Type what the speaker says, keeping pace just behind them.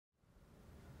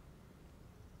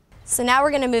So now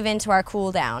we're going to move into our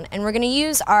cool down, and we're going to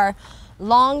use our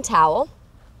long towel.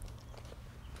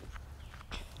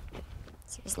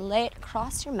 So just lay it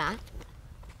across your mat.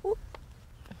 Ooh.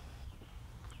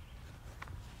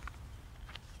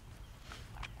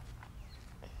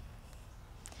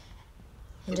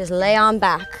 And just lay on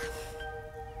back,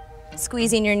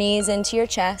 squeezing your knees into your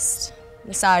chest,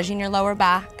 massaging your lower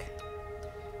back.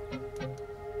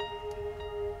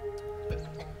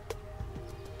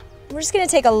 We're just going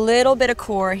to take a little bit of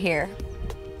core here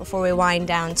before we wind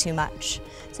down too much.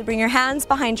 So bring your hands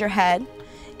behind your head,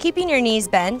 keeping your knees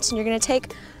bent, and you're going to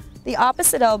take the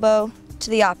opposite elbow to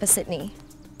the opposite knee.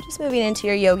 Just moving into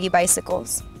your yogi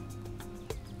bicycles.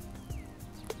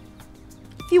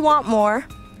 If you want more,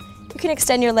 you can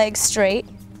extend your legs straight,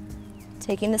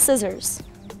 taking the scissors.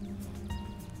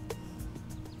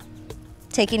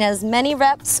 Taking as many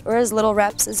reps or as little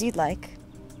reps as you'd like.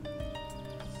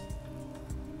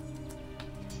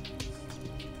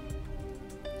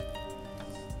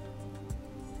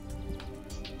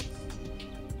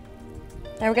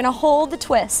 Now we're going to hold the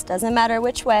twist, doesn't matter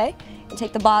which way. And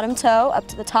take the bottom toe up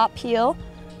to the top heel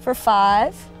for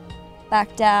 5,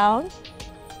 back down,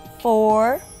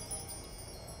 4,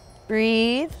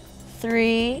 breathe,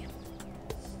 3,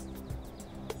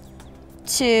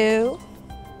 2,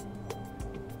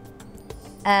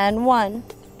 and 1.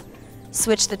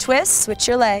 Switch the twist, switch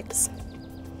your legs.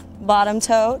 Bottom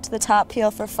toe to the top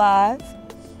heel for 5,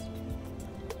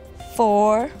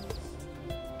 4,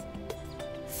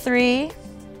 3,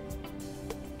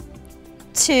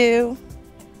 2,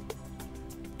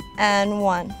 and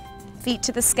 1. Feet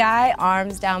to the sky,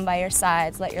 arms down by your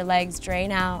sides. Let your legs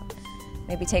drain out.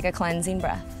 Maybe take a cleansing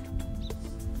breath.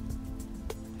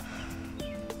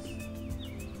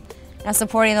 Now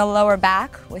supporting the lower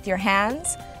back with your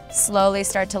hands, slowly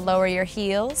start to lower your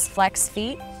heels, flex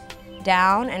feet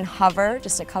down and hover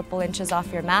just a couple inches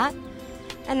off your mat,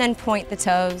 and then point the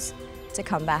toes to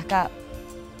come back up.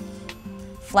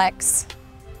 Flex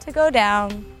to go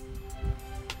down,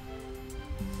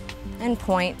 and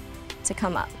point to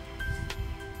come up.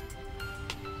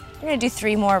 You're going to do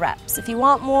 3 more reps. If you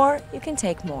want more, you can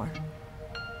take more.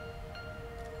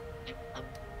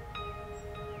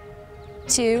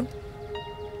 2,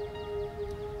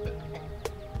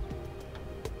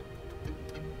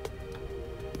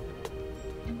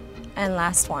 and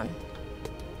last one.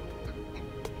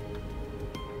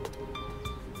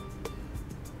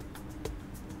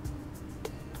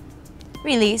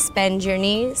 Release, bend your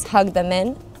knees, hug them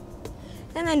in,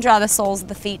 and then draw the soles of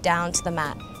the feet down to the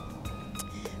mat.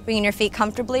 Bringing your feet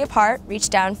comfortably apart, reach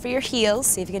down for your heels,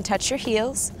 see if you can touch your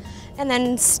heels, and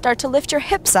then start to lift your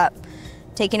hips up,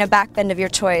 taking a back bend of your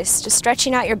choice, just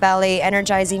stretching out your belly,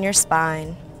 energizing your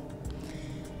spine.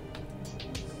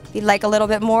 If you'd like a little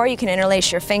bit more, you can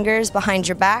interlace your fingers behind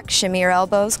your back, shimmy your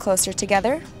elbows closer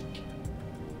together.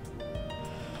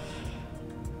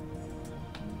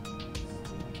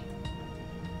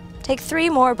 Take 3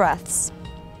 more breaths.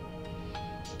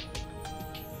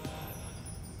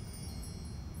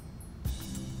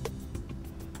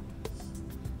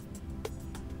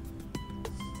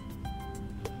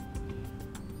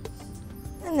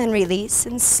 And then release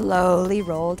and slowly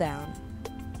roll down.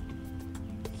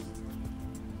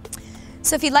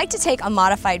 So if you'd like to take a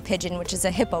modified pigeon, which is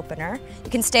a hip opener,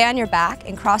 you can stay on your back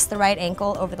and cross the right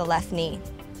ankle over the left knee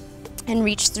and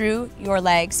reach through your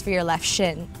legs for your left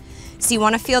shin. So you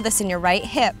want to feel this in your right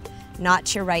hip,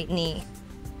 not your right knee.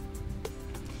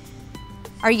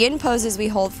 Our yin poses we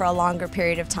hold for a longer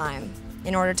period of time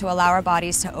in order to allow our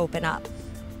bodies to open up.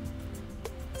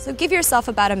 So give yourself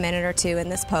about a minute or 2 in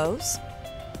this pose.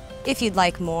 If you'd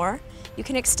like more, you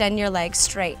can extend your legs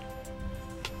straight.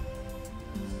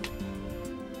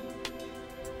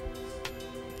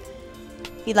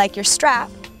 If you'd like your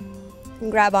strap, you can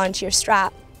grab onto your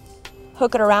strap,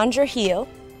 hook it around your heel,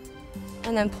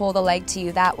 and then pull the leg to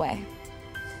you that way.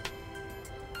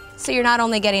 So you're not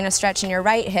only getting a stretch in your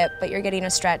right hip, but you're getting a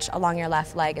stretch along your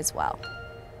left leg as well.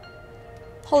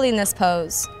 Holding this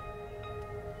pose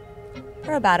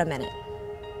for about a minute.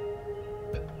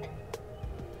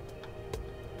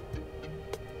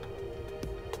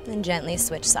 Then gently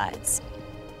switch sides.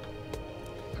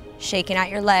 Shaking out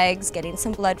your legs, getting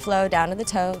some blood flow down to the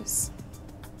toes.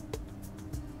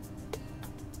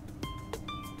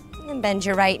 And bend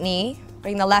your right knee.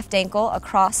 Bring the left ankle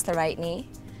across the right knee.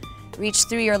 Reach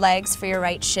through your legs for your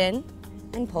right shin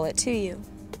and pull it to you.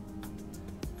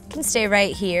 You can stay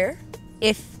right here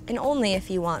if and only if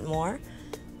you want more.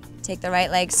 Take the right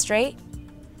leg straight.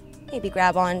 Maybe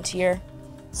grab onto your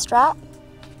strap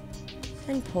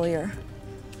and pull your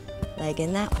leg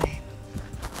in that way.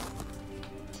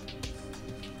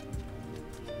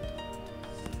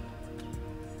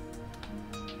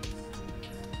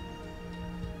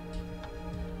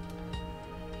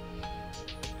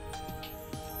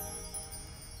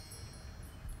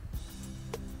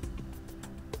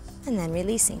 and then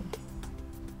releasing.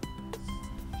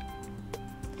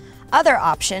 Other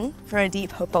option for a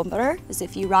deep hip opener is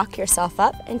if you rock yourself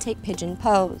up and take pigeon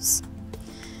pose.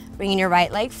 Bringing your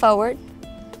right leg forward,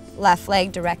 left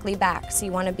leg directly back. So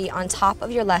you want to be on top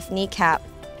of your left kneecap.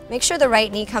 Make sure the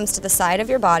right knee comes to the side of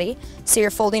your body so you're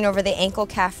folding over the ankle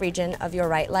calf region of your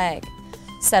right leg.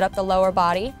 Set up the lower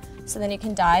body so then you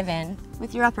can dive in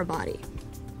with your upper body.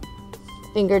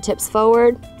 Fingertips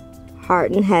forward,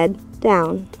 heart and head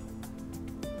down.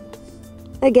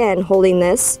 Again, holding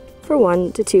this for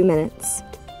 1 to 2 minutes.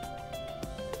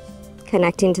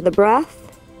 Connecting to the breath,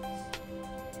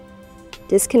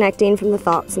 disconnecting from the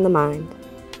thoughts in the mind.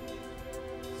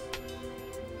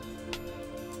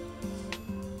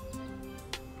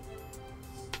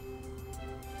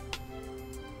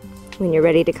 When you're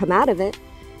ready to come out of it,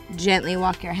 gently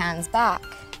walk your hands back.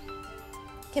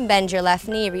 You can bend your left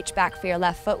knee, reach back for your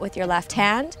left foot with your left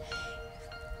hand.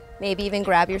 Maybe even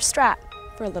grab your strap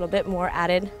for a little bit more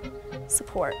added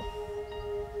support.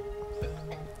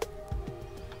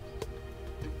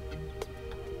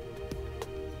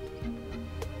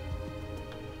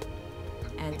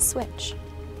 And switch.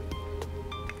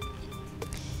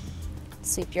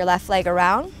 Sweep your left leg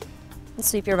around and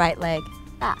sweep your right leg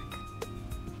back.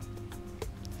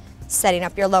 Setting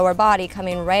up your lower body,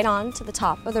 coming right on to the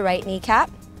top of the right kneecap,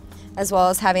 as well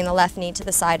as having the left knee to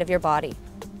the side of your body.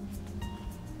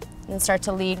 And start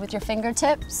to lead with your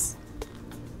fingertips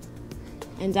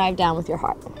and dive down with your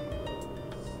heart.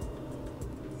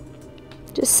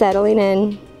 Just settling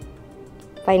in,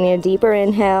 finding a deeper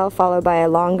inhale followed by a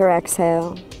longer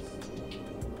exhale.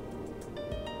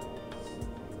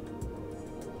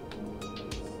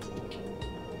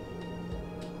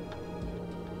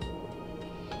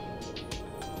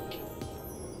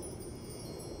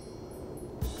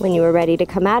 When you are ready to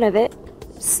come out of it,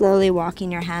 slowly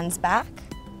walking your hands back.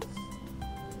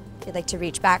 If you'd like to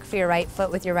reach back for your right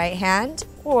foot with your right hand,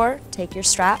 or take your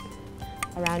strap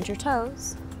around your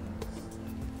toes.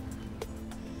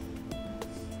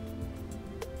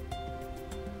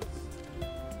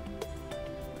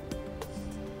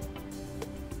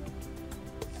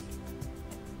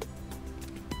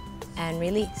 And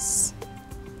release.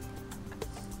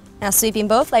 Now sweeping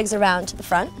both legs around to the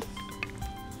front.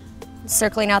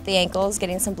 Circling out the ankles,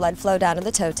 getting some blood flow down to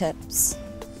the toe tips.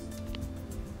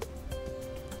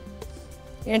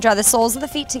 You're going to draw the soles of the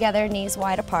feet together, knees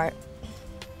wide apart.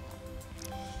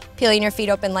 Peeling your feet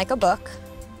open like a book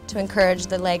to encourage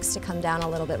the legs to come down a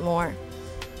little bit more.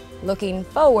 Looking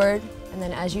forward, and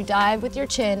then as you dive with your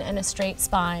chin and a straight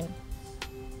spine,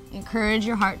 encourage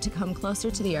your heart to come closer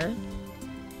to the earth.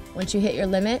 Once you hit your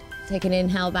limit, take an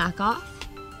inhale back off,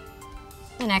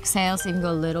 and exhale so you can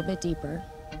go a little bit deeper.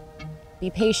 Be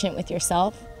patient with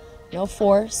yourself, no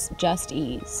force, just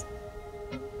ease.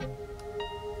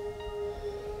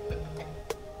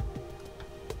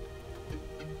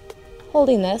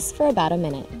 Holding this for about a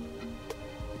minute.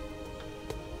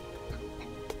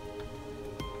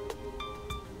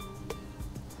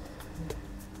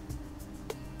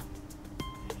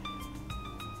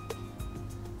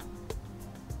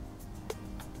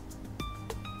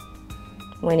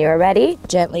 When you are ready,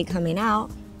 gently coming out.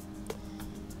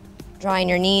 Drawing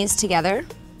your knees together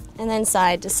and then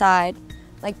side to side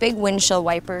like big windshield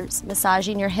wipers,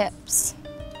 massaging your hips.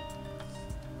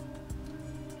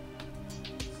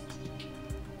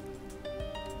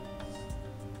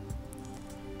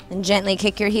 And gently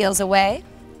kick your heels away,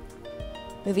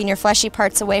 moving your fleshy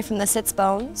parts away from the sits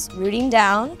bones, rooting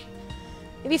down.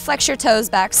 Maybe flex your toes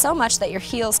back so much that your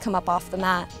heels come up off the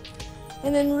mat.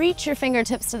 And then reach your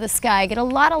fingertips to the sky, get a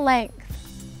lot of length.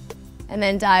 And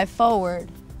then dive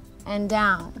forward and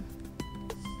down.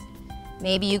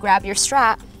 Maybe you grab your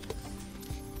strap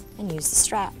and use the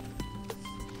strap.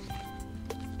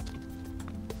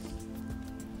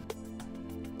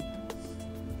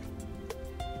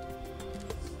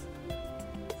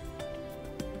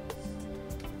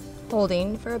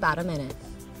 Holding for about a minute.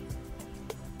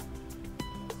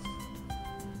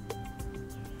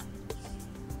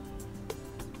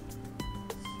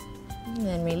 And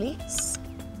then release.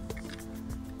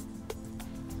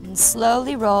 And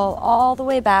slowly roll all the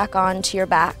way back onto your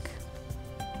back.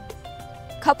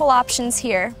 Couple options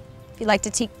here. If you'd like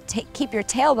to keep your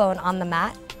tailbone on the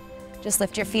mat, just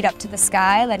lift your feet up to the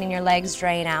sky, letting your legs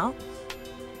drain out.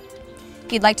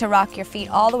 If you'd like to rock your feet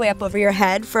all the way up over your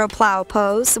head for a plow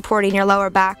pose, supporting your lower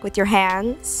back with your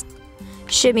hands,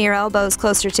 shimmy your elbows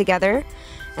closer together,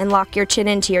 and lock your chin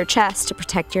into your chest to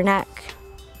protect your neck.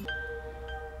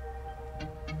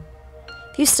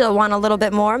 If you still want a little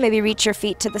bit more, maybe reach your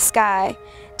feet to the sky,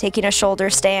 taking a shoulder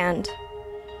stand.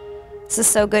 This is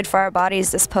so good for our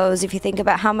bodies, this pose, if you think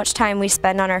about how much time we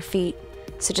spend on our feet.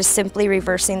 So just simply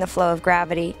reversing the flow of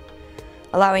gravity,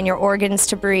 allowing your organs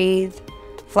to breathe,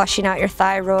 flushing out your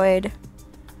thyroid,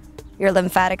 your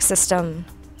lymphatic system,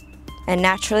 and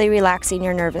naturally relaxing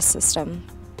your nervous system.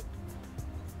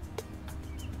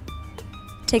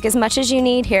 Take as much as you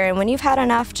need here, and when you've had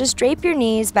enough, just drape your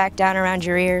knees back down around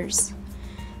your ears,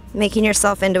 making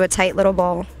yourself into a tight little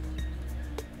ball.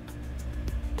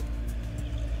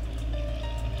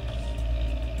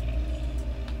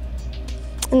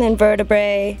 And then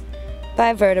vertebrae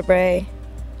by vertebrae,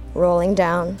 rolling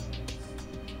down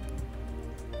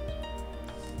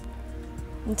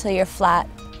until you're flat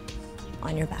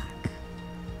on your back.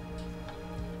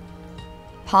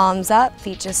 Palms up,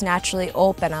 feet just naturally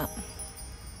open up.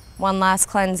 One last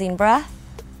cleansing breath.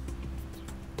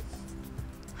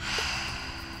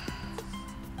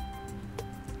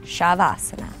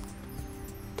 Shavasana.